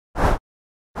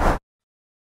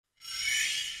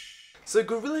So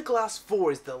Gorilla Glass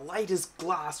 4 is the latest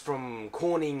glass from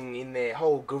Corning in their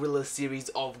whole Gorilla series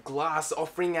of glass,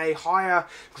 offering a higher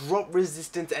drop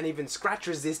resistance and even scratch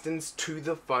resistance to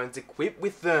the phones equipped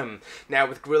with them. Now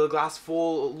with Gorilla Glass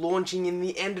 4 launching in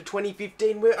the end of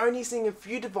 2015, we're only seeing a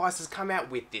few devices come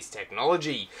out with this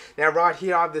technology. Now right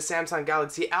here I have the Samsung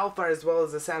Galaxy Alpha as well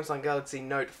as the Samsung Galaxy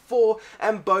Note 4,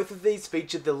 and both of these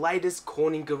feature the latest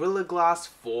Corning Gorilla Glass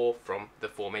 4 from the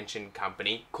aforementioned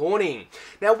company Corning.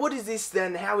 Now what is this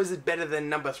then? How is it better than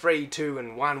number 3, 2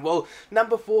 and 1? Well,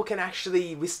 number 4 can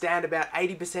actually withstand about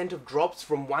 80% of drops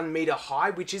from 1 meter high,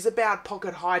 which is about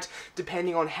pocket height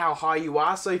depending on how high you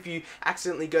are. So if you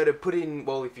accidentally go to put it in,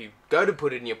 well, if you go to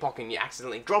put it in your pocket and you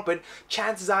accidentally drop it,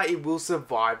 chances are it will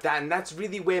survive that, and that's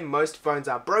really where most phones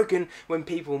are broken, when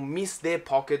people miss their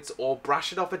pockets or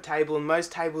brush it off a table, and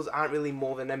most tables aren't really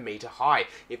more than a meter high.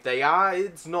 If they are,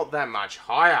 it's not that much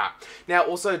higher. Now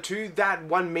also too, that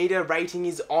 1 meter rating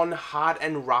is on hard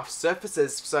and rough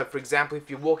surfaces. So for example, if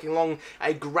you're walking along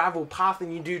a gravel path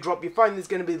and you do drop your phone, there's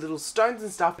going to be little stones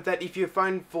and stuff that if your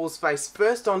phone falls face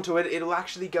first onto it, it'll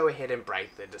actually go ahead and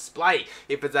break the display.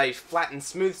 If it's a flat and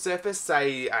smooth surface,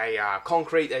 say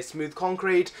a smooth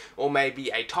concrete, or maybe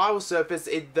a tile surface,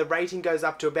 the rating goes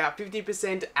up to about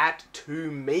 50% at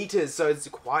 2 meters, so it's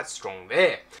quite strong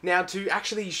there. Now to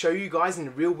actually show you guys in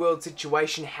a real world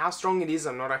situation how strong it is,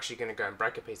 I'm not actually going to go and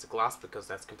break a piece of glass because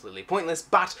that's completely pointless,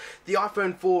 but the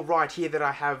iPhone 4 right here that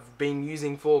I have been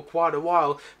using for quite a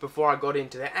while before I got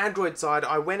into the Android side,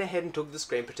 I went ahead and took the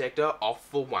screen protector off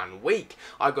for 1 week.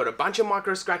 I got a bunch of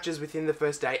micro scratches within the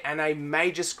first day and a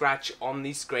major scratch on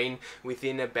the screen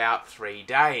within about 3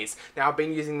 days. Now I've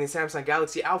been using the Samsung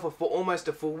Galaxy Alpha for almost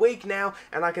a full week now,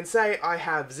 and I can say I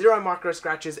have 0 micro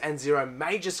scratches and 0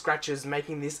 major scratches,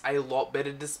 making this a lot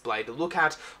better display to look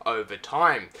at over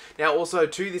time. Now also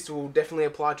too, this will definitely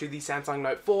apply to the Samsung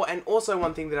Note 4, and also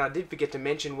one thing that I did forget to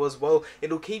mention was, well,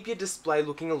 it'll keep your display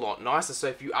looking a lot nicer. So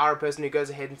if you are a person who goes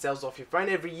ahead and sells off your phone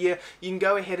every year, you can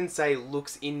go ahead and say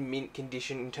looks in mint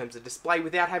condition in terms of display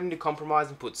without having to compromise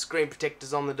and put screen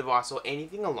protectors on the device or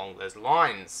anything along those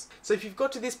lines. So if you've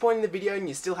got to this point in the video and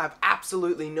you still have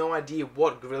absolutely no idea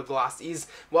what Gorilla Glass is,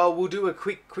 well, we'll do a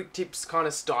quick tips kind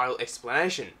of style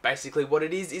explanation. Basically what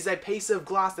it is a piece of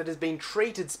glass that has been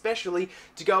treated specially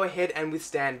to go ahead and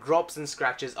withstand drops and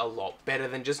scratches a lot better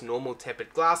than just normal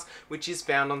tempered glass, which is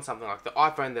found on something like the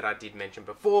iPhone that I did mention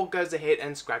before, goes ahead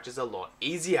and scratches a lot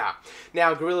easier.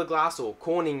 Now Gorilla Glass, or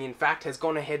Corning in fact, has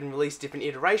gone ahead and released different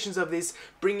iterations of this,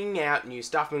 bringing out new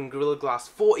stuff, and Gorilla Glass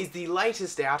 4 is the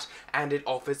latest out, and it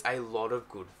offers a lot of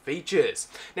good features.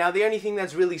 Now the only thing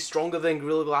that's really stronger than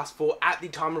Gorilla Glass 4 at the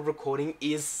time of recording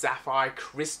is Sapphire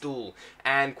Crystal,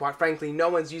 and quite frankly no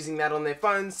one's using that on their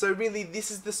phones, so really this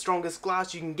is the strongest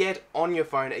glass you can get on your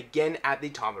phone again at the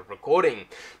time of recording.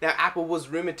 Now Apple was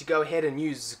rumoured to go ahead and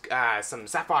use some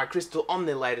Sapphire Crystal on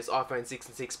their latest iPhone 6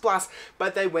 and 6 Plus,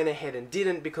 but they went ahead and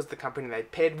didn't because the company they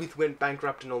paired with went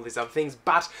bankrupt and all these other things.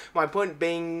 But my point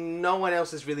being, no one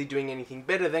else is really doing anything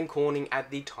better than Corning at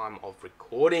the time of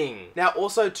recording. Now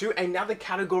also too, another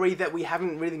category that we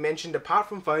haven't really mentioned apart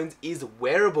from phones is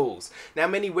wearables. Now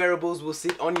many wearables will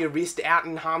sit on your wrist out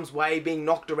in harm's way, being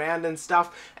knocked around and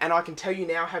stuff, and I can tell you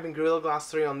now, having Gorilla Glass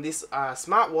 3 on this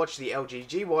smartwatch, the LG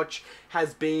G Watch,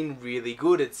 has been really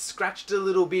good. It's scratched a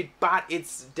little bit, but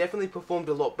it's definitely performed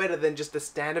a lot better than just a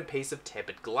standard piece of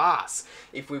tempered glass.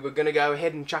 If we were going to go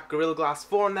ahead and chuck Gorilla Glass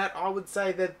 4 on that, I would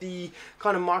say that the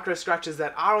kind of micro scratches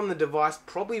that are on the device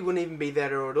probably wouldn't even be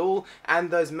there at all,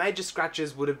 and those major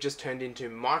scratches would have just turned into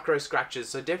micro scratches.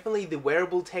 So definitely the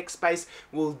wearable tech space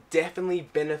will definitely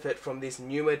benefit from this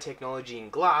newer technology in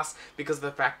glass, because of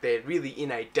the fact they're really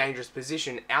in a dangerous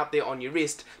position out there on your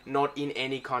wrist, not in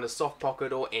any kind of soft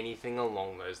pocket or anything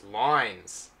along those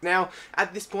lines. Now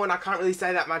at this point I can't really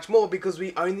say that much more because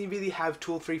we only really have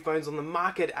 2 or 3 phones on the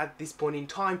market at this point in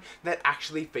time that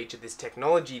actually feature this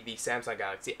technology, the Samsung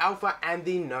Galaxy Alpha and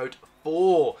the Note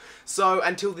 4. So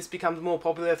until this becomes more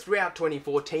popular throughout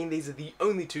 2014, these are the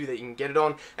only 2 that you can get it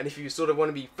on, and if you sort of want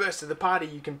to be first to the party,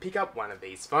 you can pick up one of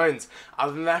these phones.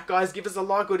 Other than that guys, give us a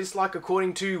like or dislike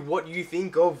according to what you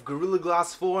think of Gorilla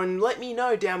Glass 4, and let me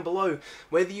know down below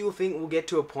whether you think we'll get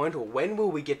to a point, or when will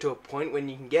we get to a point when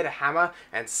you can get a hammer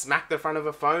and smack the front of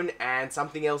a phone and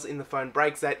something else in the phone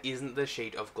breaks that isn't the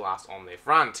sheet of glass on their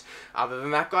front. Other than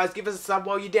that guys, give us a sub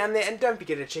while you're down there, and don't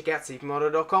forget to check out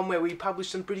cpmoto.com where we publish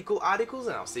some pretty cool articles,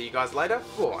 and I'll see you guys later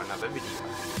for another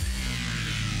video.